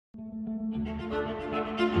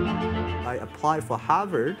I applied for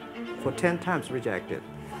Harvard for 10 times, rejected.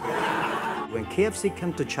 When KFC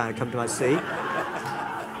came to China, come to my city,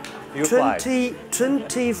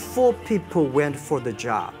 24 people went for the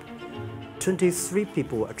job. 23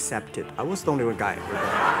 people were accepted. I was the only one guy.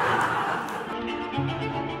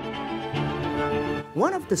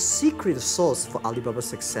 One of the secret source for Alibaba's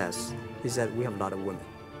success is that we have a lot of women.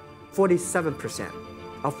 47%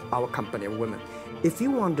 of our company are women. If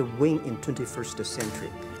you want to win in 21st century,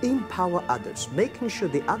 empower others, making sure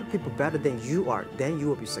the other people better than you are, then you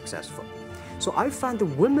will be successful. So I find the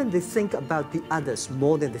women, they think about the others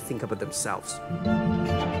more than they think about themselves.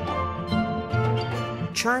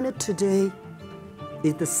 China today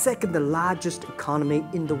is the second largest economy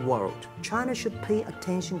in the world. China should pay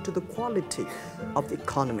attention to the quality of the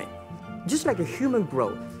economy. Just like a human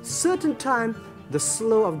growth, certain time the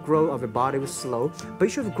slow of growth of your body was slow, but you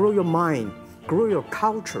should grow your mind, grow your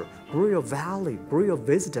culture, grow your value, grow your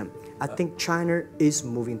wisdom. I think China is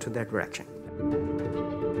moving to that direction.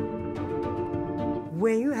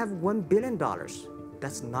 When you have $1 billion,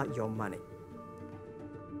 that's not your money.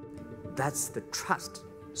 That's the trust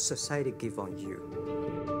society gives on you.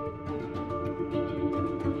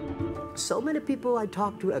 So many people I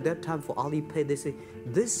talked to at that time for Alipay, they say,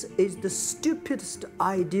 this is the stupidest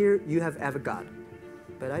idea you have ever got.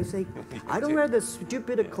 But I say, I don't wear the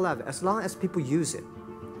stupid clever as long as people use it.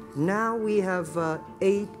 Now we have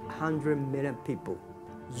 800 million people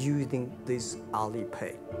using this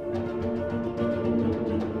Alipay.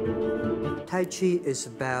 Tai Chi is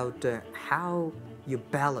about how you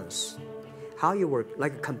balance, how you work,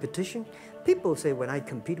 like a competition. People say when I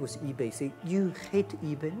compete with eBay, say, you hate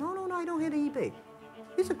eBay. No, I don't hate eBay.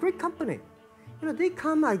 It's a great company. You know, they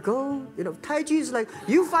come, I go. You know, Tai Chi is like,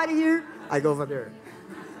 you fight here, I go over there.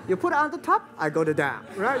 You put it on the top, I go to down,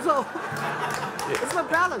 right? So it's a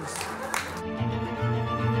balance.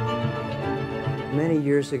 Many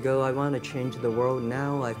years ago, I want to change the world.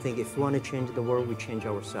 Now I think if we want to change the world, we change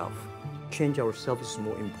ourselves. Change ourselves is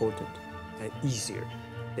more important and easier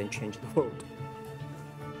than change the world.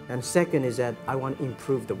 And second is that I want to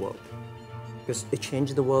improve the world. Because to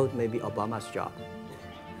change the world may be Obama's job.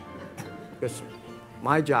 Because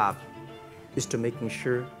my job is to making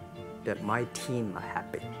sure that my team are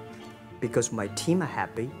happy. Because my team are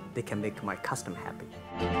happy, they can make my customer happy.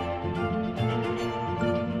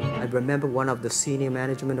 I remember one of the senior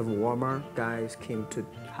management of Walmart guys came to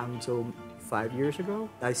Hangzhou 5 years ago.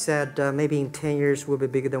 I said, maybe in 10 years we'll be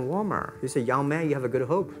bigger than Walmart. He said, young man, you have a good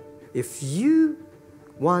hope. If you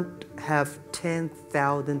want to have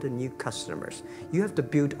 10,000 new customers, you have to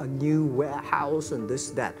build a new warehouse and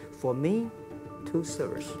this, that. For me, 2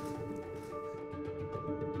 servers.